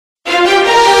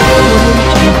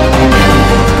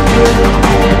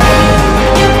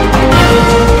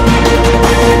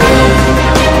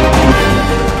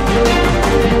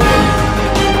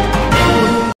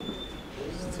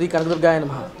కనకదుర్గాయ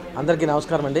నమః. అందరికీ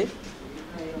నమస్కారం అండి.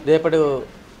 రేపటి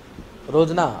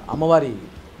రోజున అమ్మవారి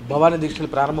భవానీ దీక్షలు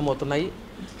ప్రారంభమవుతున్నాయి.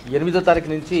 8వ తారీఖు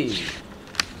నుంచి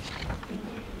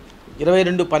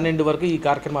 22-12 వరకు ఈ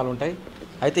కార్యక్రమాలు ఉంటాయి.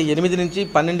 అయితే 8 నుంచి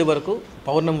 12 వరకు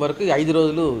పౌర్ణమి వరకు 5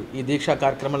 రోజులు ఈ దీక్షా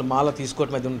కార్యక్రమాలు మాల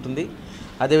తీసుకోవటం అయితే ఉంటుంది.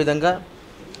 అదేవిధంగా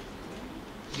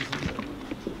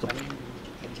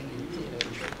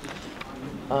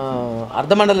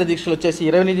అర్ధమండల దీక్షలు వచ్చేసి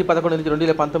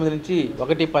 28-11-2019 నుంచి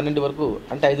 1-12 వరకు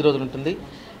అంటే 5 రోజులు ఉంటుంది.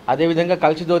 అదేవిధంగా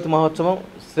కలశ జ్యోతి మహోత్సవం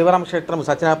శ్రీవరామ క్షేత్రం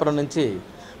సత్యనాపురం నుంచి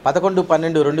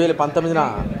 11-12-2019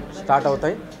 స్టార్ట్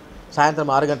అవుతాయి సాయంత్రం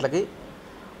 6 గంటలకి.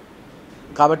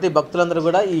 కాబట్టి భక్తులందరూ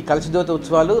కూడా ఈ కలశ జ్యోతి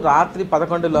ఉత్సవాలు రాత్రి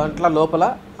 11 గంటల లోపల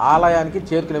ఆలయానికి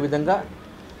చేరుకునే విధంగా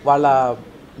వాళ్ళ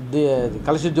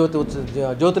కలశ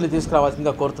జ్యోతులు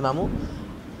తీసుకురావాల్సిందిగా కోరుతున్నాము.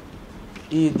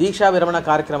 ఈ దీక్షా విరమణ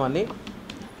కార్యక్రమాన్ని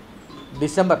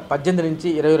డిసెంబర్ 18 నుంచి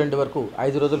 22 వరకు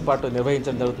 5 రోజుల పాటు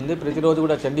నిర్వహించడం జరుగుతుంది. ప్రతిరోజు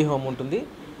కూడా చండీ హోమం ఉంటుంది.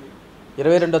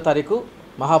 22వ తారీఖు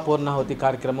మహాపూర్ణాహుతి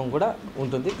కార్యక్రమం కూడా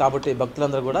ఉంటుంది. కాబట్టి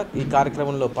భక్తులందరూ కూడా ఈ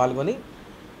కార్యక్రమంలో పాల్గొని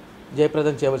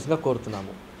జయప్రదం చేయవలసిందిగా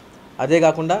కోరుతున్నాము. అదే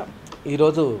కాకుండా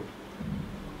ఈరోజు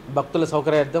భక్తుల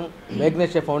సౌకర్యార్థం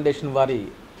మేఘ్నేశ్వర ఫౌండేషన్ వారి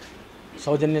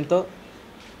సౌజన్యంతో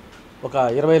ఒక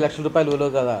 20 లక్షల రూపాయల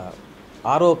విలువ గల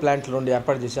ఆర్ఓ ప్లాంట్లు 2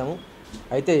 ఏర్పాటు చేశాము.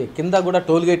 అయితే కింద కూడా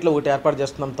టోల్ గేట్లో ఒకటి ఏర్పాటు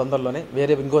చేస్తున్నాం తొందరలోనే.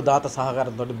 వేరే ఇంకో దాత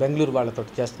సహకారంతో బెంగళూరు వాళ్ళతో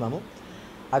చేస్తున్నాము.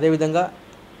 అదేవిధంగా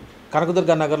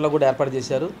కనకదుర్గ నగర్లో కూడా ఏర్పాటు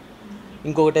చేశారు.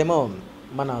 ఇంకొకటేమో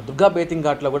మన దుర్గా బేతింగ్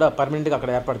ఘాట్లో కూడా పర్మనెంట్గా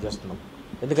అక్కడ ఏర్పాటు చేస్తున్నాం.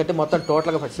 ఎందుకంటే మొత్తం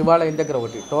టోటల్గా శివాలయం దగ్గర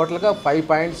ఒకటి టోటల్గా 5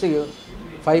 పాయింట్స్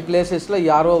 5 ప్లేసెస్లో ఈ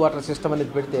ఆర్ఓ వాటర్ సిస్టమ్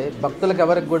అనేది పెడితే భక్తులకు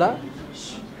ఎవరికి కూడా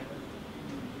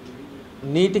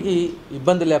నీటికి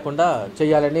ఇబ్బంది లేకుండా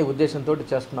చేయాలనే ఉద్దేశంతో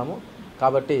చేస్తున్నాము.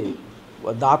 కాబట్టి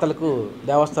దాతలకు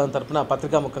దేవస్థానం తరఫున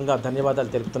పత్రికాముఖంగా ధన్యవాదాలు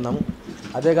తెలుపుతున్నాము.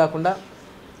 అదే కాకుండా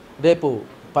రేపు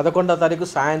 11వ తారీఖు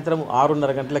సాయంత్రం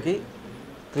 6:30 గంటలకి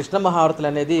కృష్ణ మహారతులు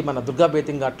అనేది మన దుర్గా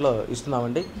బేతింగ్ ఘాట్లో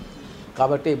ఇస్తున్నామండి.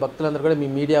 కాబట్టి భక్తులందరూ కూడా మీ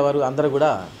మీడియా వారు అందరూ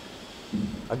కూడా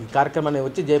ఈ కార్యక్రమాన్ని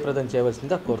వచ్చి జయప్రదం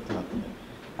చేయవలసిందిగా కోరుతున్నాను.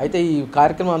 అయితే ఈ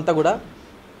కార్యక్రమం అంతా కూడా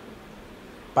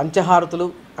పంచహారతులు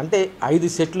అంటే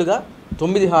 5 సెట్లుగా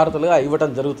 9 హారతులుగా ఇవ్వటం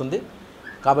జరుగుతుంది.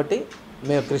 కాబట్టి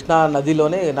మేము కృష్ణా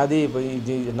నదిలోనే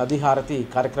నది హారతి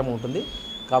కార్యక్రమం ఉంటుంది.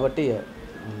 కాబట్టి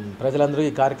ప్రజలందరూ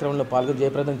ఈ కార్యక్రమంలో పాల్గొని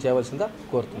జయప్రదం చేయవలసిందిగా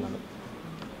కోరుతున్నాను.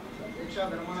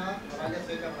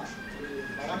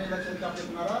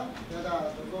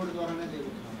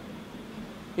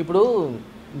 ఇప్పుడు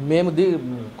మేము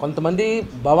కొంతమంది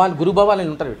గురు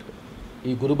భవానీలు ఉంటారు.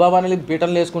 ఈ గురు భవానీలు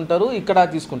పీఠంలో వేసుకుంటారు, ఇక్కడ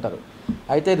తీసుకుంటారు.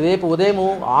 అయితే రేపు ఉదయం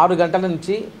 6 గంటల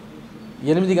నుంచి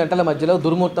 8 గంటల మధ్యలో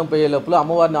దుర్ముహూర్తం పోయే లోపల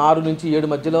అమ్మవారిని 6 నుంచి 7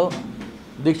 మధ్యలో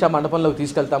దీక్షా మండపంలోకి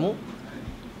తీసుకెళ్తాము.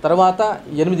 తర్వాత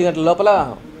 8 గంటల లోపల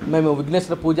మేము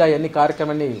విఘ్నేశ్వర పూజ అన్ని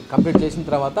కార్యక్రమాన్ని కంప్లీట్ చేసిన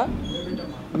తర్వాత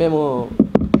మేము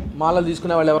మాలలు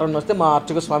తీసుకునే వాళ్ళు ఎవరైనా వస్తే మా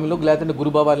అర్చక స్వామిలు లేదంటే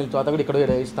గురుభవానీల తోత కూడా ఇక్కడ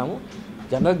ఇస్తాము.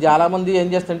 జనరల్ చాలామంది ఏం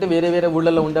చేస్తుంటే వేరే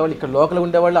ఊళ్ళల్లో ఉండేవాళ్ళు ఇక్కడ లోకల్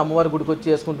ఉండేవాళ్ళు అమ్మవారి గుడికి వచ్చి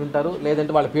వేసుకుంటుంటారు.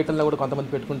 లేదంటే వాళ్ళ పీఠంలో కూడా కొంతమంది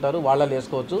పెట్టుకుంటారు, వాళ్ళని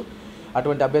వేసుకోవచ్చు.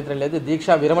 అటువంటి అభ్యంతరం లేదు.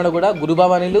 దీక్షా విరమణ కూడా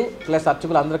గురుభవానీలు ప్లస్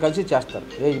అర్చకులు అందరూ కలిసి చేస్తారు,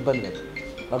 ఏ ఇబ్బంది లేదు.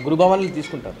 గురుభవానీలు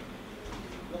తీసుకుంటారు.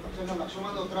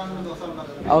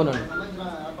 అవునండి.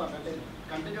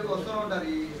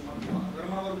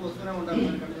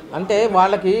 అంటే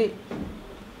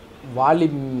వాళ్ళ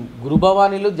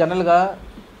గురుభవానీలు జనరల్గా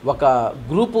ఒక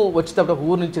గ్రూపు వచ్చేటప్పుడు ఒక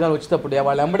ఊరు నుంచి కానీ వచ్చేటప్పుడు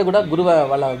వాళ్ళ వెంబడి కూడా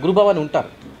వాళ్ళ గురుభవాని ఉంటారు.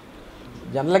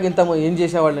 జనరల్గా ఇంత ఏం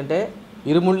చేసేవాళ్ళు అంటే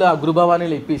ఇరుముళ్ళు ఆ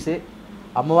గురుభవానీలు ఇప్పేసి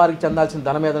అమ్మవారికి చెందాల్సిన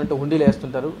ధనం ఏదంటే హుండీలు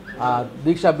వేస్తుంటారు. ఆ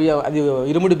దీక్షా బియ్యం అది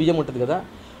ఇరుముడి బియ్యం ఉంటుంది కదా,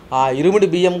 ఆ ఇరుముడి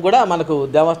బియ్యం కూడా మనకు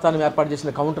దేవస్థానం ఏర్పాటు చేసిన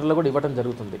కౌంటర్లో కూడా ఇవ్వడం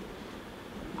జరుగుతుంది.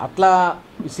 అట్లా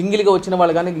సింగిల్గా వచ్చిన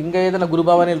వాళ్ళు కానీ ఇంకా ఏదైనా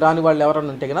గురుభవానీలు రాని వాళ్ళు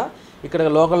ఎవరైనా ఉంటే కన్నా ఇక్కడ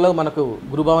లోకల్లో మనకు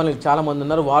గురుభవానీలు చాలామంది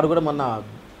ఉన్నారు. వారు కూడా మొన్న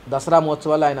దసరా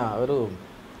మహోత్సవాలు ఆయన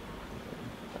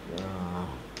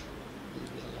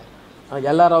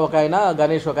ఎల్లారావు ఒక ఆయన,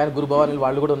 గణేష్ ఒక ఆయన గురుభవానీలు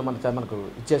వాళ్ళు కూడా మనకు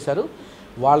ఇచ్చేశారు.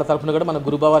 వాళ్ళ తరఫున కూడా మన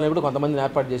గురుభవానీలు కూడా కొంతమందిని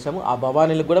ఏర్పాటు చేశాము. ఆ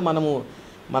భవానీలకు కూడా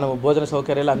మనము భోజన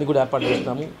సౌకర్యాలు అన్నీ కూడా ఏర్పాటు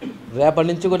చేస్తున్నాము. రేపటి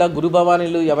నుంచి కూడా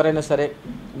గురుభవానీలు ఎవరైనా సరే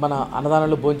మన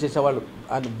అన్నదానంలో భోంచేసేవాళ్ళు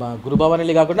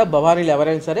గురుభవానీలు కాకుండా భవానీలు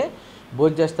ఎవరైనా సరే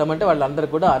భోంచేస్తామంటే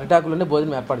వాళ్ళందరికీ కూడా అరిటాకులోనే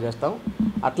భోజనం ఏర్పాటు చేస్తాం.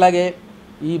 అట్లాగే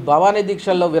ఈ భవానీ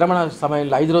దీక్షల్లో విరమణ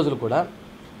సమయంలో 5 రోజులు కూడా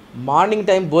మార్నింగ్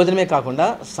టైం భోజనమే కాకుండా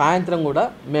సాయంత్రం కూడా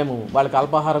మేము వాళ్ళకి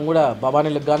అల్పాహారం కూడా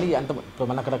భవానీలకు కానీ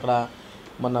మన అక్కడక్కడ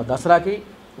మన దసరాకి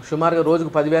సుమారుగా రోజుకు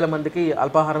 10,000 మందికి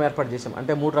అల్పాహారం ఏర్పాటు చేసాం.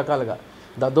 అంటే 3 రకాలుగా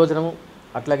దద్దోజనము,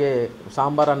 అట్లాగే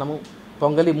సాంబార్ అన్నము,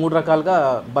 పొంగలి 3 రకాలుగా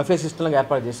బఫే సిస్టంగా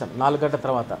ఏర్పాటు చేసాం 4 గంటల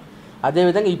తర్వాత.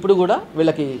 అదేవిధంగా ఇప్పుడు కూడా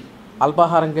వీళ్ళకి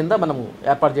అల్పాహారం కింద మనము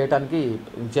ఏర్పాటు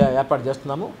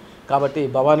చేస్తున్నాము. కాబట్టి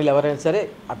భవానీలు ఎవరైనా సరే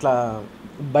అట్లా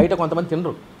బయట కొంతమంది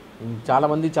తినరు,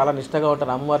 చాలామంది చాలా నిష్టగా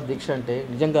ఉంటారు అమ్మవారి దీక్ష అంటే.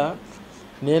 నిజంగా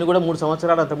నేను కూడా 3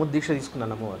 సంవత్సరాలు అంతకుముందు దీక్ష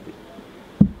తీసుకున్నాను అమ్మవారికి.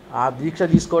 ఆ దీక్ష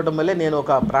తీసుకోవడం వల్లే నేను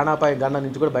ఒక ప్రాణాపాయ గండం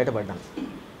నుంచి కూడా బయటపడ్డాను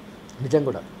నిజం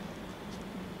కూడా.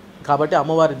 కాబట్టి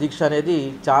అమ్మవారి దీక్ష అనేది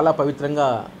చాలా పవిత్రంగా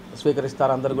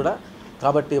స్వీకరిస్తారు అందరూ కూడా.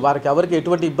 కాబట్టి వారికి ఎవరికి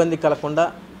ఎటువంటి ఇబ్బంది కలగకుండా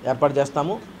ఏర్పాటు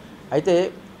చేస్తాము. అయితే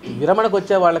విరమణకు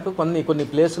వచ్చే వాళ్ళకు కొన్ని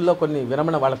ప్లేసుల్లో కొన్ని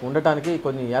విరమణ వాళ్ళకు ఉండటానికి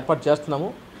కొన్ని ఏర్పాటు చేస్తున్నాము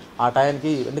ఆ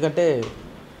టైంకి. ఎందుకంటే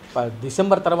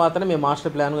డిసెంబర్ తర్వాతనే మేము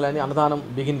మాస్టర్ ప్లాన్ కానీ అన్నదానం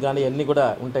బిగిన్ కానీ అన్నీ కూడా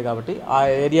ఉంటాయి. కాబట్టి ఆ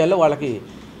ఏరియాలో వాళ్ళకి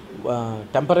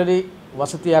టెంపరీ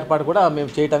వసతి ఏర్పాటు కూడా మేము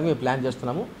చేయడానికి మేము ప్లాన్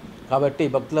చేస్తున్నాము. కాబట్టి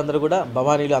భక్తులందరూ కూడా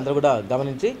భవానీలు అందరూ కూడా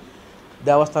గమనించి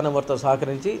దేవస్థానం వారితో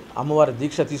సహకరించి అమ్మవారి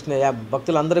దీక్ష తీసుకునే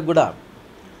భక్తులందరికీ కూడా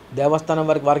దేవస్థానం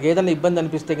వారికి ఏదైనా ఇబ్బంది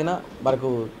అనిపిస్తే కన్నా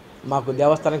మాకు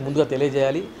దేవస్థానానికి ముందుగా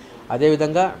తెలియజేయాలి.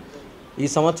 అదేవిధంగా ఈ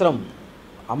సంవత్సరం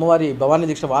అమ్మవారి భవానీ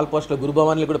దీక్ష వాల్ పోస్టర్లు గురు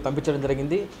భవానీలు కూడా పంపించడం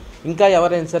జరిగింది. ఇంకా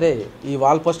ఎవరైనా సరే ఈ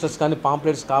వాల్ పోస్టర్స్ కానీ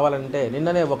పాంప్లెట్స్ కావాలంటే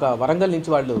నిన్ననే ఒక వరంగల్ నుంచి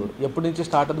వాళ్ళు ఎప్పటి నుంచి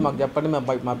స్టార్ట్ అవుతుంది మాకు చెప్పండి,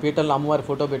 మా పీఠంలో అమ్మవారి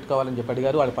ఫోటో పెట్టుకోవాలని చెప్పి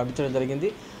అడిగారు. వాళ్ళు పంపించడం జరిగింది.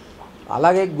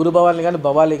 అలాగే గురు భవానీ కానీ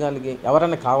భవానీ కానీ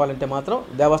ఎవరైనా కావాలంటే మాత్రం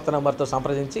దేవస్థానం వారితో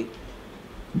సంప్రదించి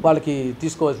వాళ్ళకి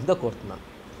తీసుకోవాల్సిందిగా కోరుతున్నాను.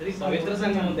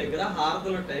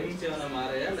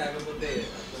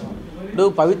 ఇప్పుడు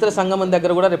పవిత్ర సంగమం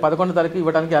దగ్గర కూడా రేపు 11వ తారీఖు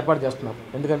ఇవ్వడానికి ఏర్పాటు చేస్తున్నాం.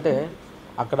 ఎందుకంటే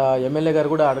అక్కడ ఎమ్మెల్యే గారు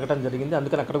కూడా అడగటం జరిగింది.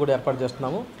 అందుకని అక్కడ కూడా ఏర్పాటు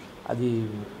చేస్తున్నాము. అది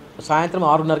సాయంత్రం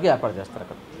 6:30కి ఏర్పాటు చేస్తారు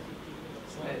అక్కడ.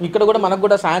 ఇక్కడ కూడా మనకు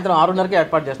కూడా సాయంత్రం 6:30కి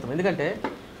ఏర్పాటు చేస్తాం. ఎందుకంటే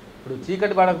ఇప్పుడు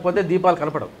చీకటి పడకపోతే దీపాలు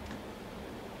కనపడవు.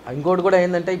 ఇంకోటి కూడా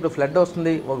ఏంటంటే ఇప్పుడు ఫ్లడ్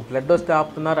వస్తుంది, ఒక ఫ్లడ్ వస్తే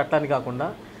ఆపుతున్నారు అట్లాని కాకుండా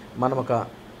మనం ఒక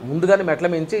ముందుగానే మెట్ల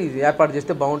మించి ఏర్పాటు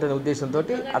చేస్తే బాగుంటుందనే ఉద్దేశంతో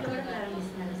అక్కడ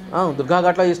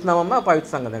దుర్గాఘాట్లో ఇస్తున్నామమ్మా, పవిత్ర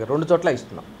సంఘం దగ్గర 2 చోట్ల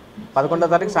ఇస్తున్నాం. 11వ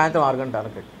తారీఖు సాయంత్రం 6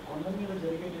 గంటలకి.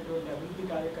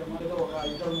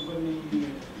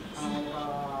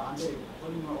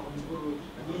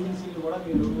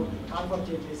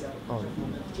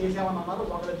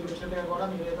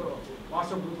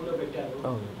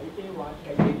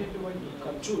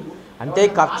 అంటే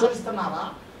ఖర్చు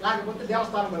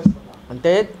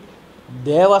అంటే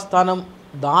దేవస్థానం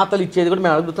దాతలు ఇచ్చేది కూడా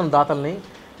మేము అడుగుతున్నాం. దాతల్ని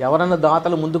ఎవరైనా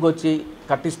దాతలు ముందుకు వచ్చి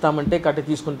కట్టిస్తామంటే కట్టి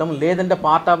తీసుకుంటాము, లేదంటే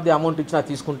పార్ట్ ఆఫ్ ది అమౌంట్ ఇచ్చినా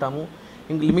తీసుకుంటాము.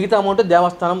 ఇంక మిగతా అమౌంట్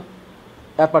దేవస్థానం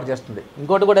ఏర్పాటు చేస్తుంది.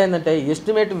 ఇంకోటి కూడా ఏంటంటే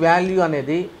ఎస్టిమేట్ వాల్యూ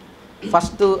అనేది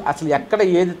ఫస్ట్ అసలు ఎక్కడ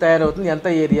ఏది తయారవుతుంది, ఎంత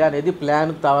ఏరియా అనేది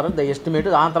ప్లాన్ కావాలి ఎస్టిమేట్.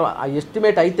 ఆ తర్వాత ఆ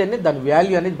ఎస్టిమేట్ అయితేనే దాని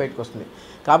వాల్యూ అనేది బయటకు వస్తుంది.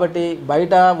 కాబట్టి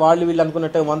బయట వీళ్ళు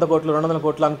అనుకున్నట్టే 100 కోట్లు 200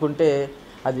 కోట్లు అనుకుంటే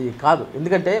అది కాదు.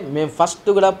 ఎందుకంటే మేము ఫస్ట్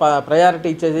కూడా ప్రయారిటీ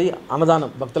ఇచ్చేది అన్నదానం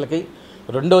భక్తులకి,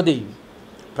 రెండోది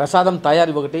ప్రసాదం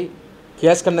తయారీ ఒకటి,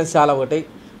 కేస్ కండెన్శాల ఒకటి,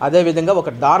 అదేవిధంగా ఒక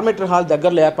డార్మెటరీ హాల్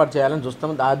దగ్గరలో ఏర్పాటు చేయాలని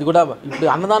చూస్తాం. అది కూడా ఇప్పుడు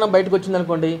అన్నదానం బయటకు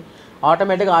వచ్చిందనుకోండి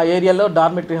ఆటోమేటిక్గా ఆ ఏరియాలో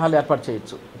డార్మెటరీ హాల్ ఏర్పాటు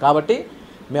చేయొచ్చు. కాబట్టి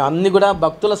మేము అన్నీ కూడా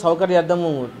భక్తుల సౌకర్యార్థం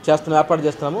ఏర్పాటు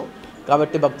చేస్తున్నాము.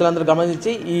 కాబట్టి భక్తులందరూ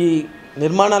గమనించి ఈ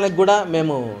నిర్మాణాలకు కూడా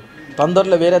మేము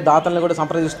తొందరలో వేరే దాతలను కూడా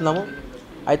సంప్రదిస్తున్నాము.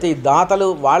 అయితే ఈ దాతలు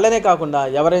వాళ్ళనే కాకుండా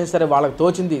ఎవరైనా సరే వాళ్ళకి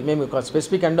తోచింది మేము ఒక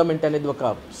స్పెసిఫిక్ ఎండోమెంట్ అనేది ఒక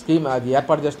స్కీమ్ అది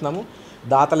ఏర్పాటు చేస్తున్నాము.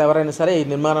 దాతలు ఎవరైనా సరే ఈ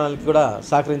నిర్మాణాలకు కూడా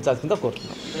సహకరించాల్సిందిగా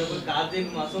కోరుతున్నాం. కార్తీక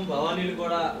మాసం భవానీలు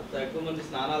కూడా ఎక్కువ మంది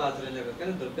స్నానాలు ఆచరించారు,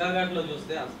 కానీ దుర్గాఘాట్లో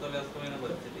చూస్తే అస్తవ్యస్తమైన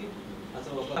పరిస్థితి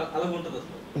అసలు అలాగ ఉంటుంది.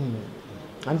 అసలు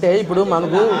అంటే ఇప్పుడు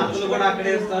మనకు కూడా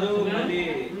అక్కడే ఇస్తారు,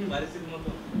 పరిస్థితి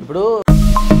మొత్తం ఇప్పుడు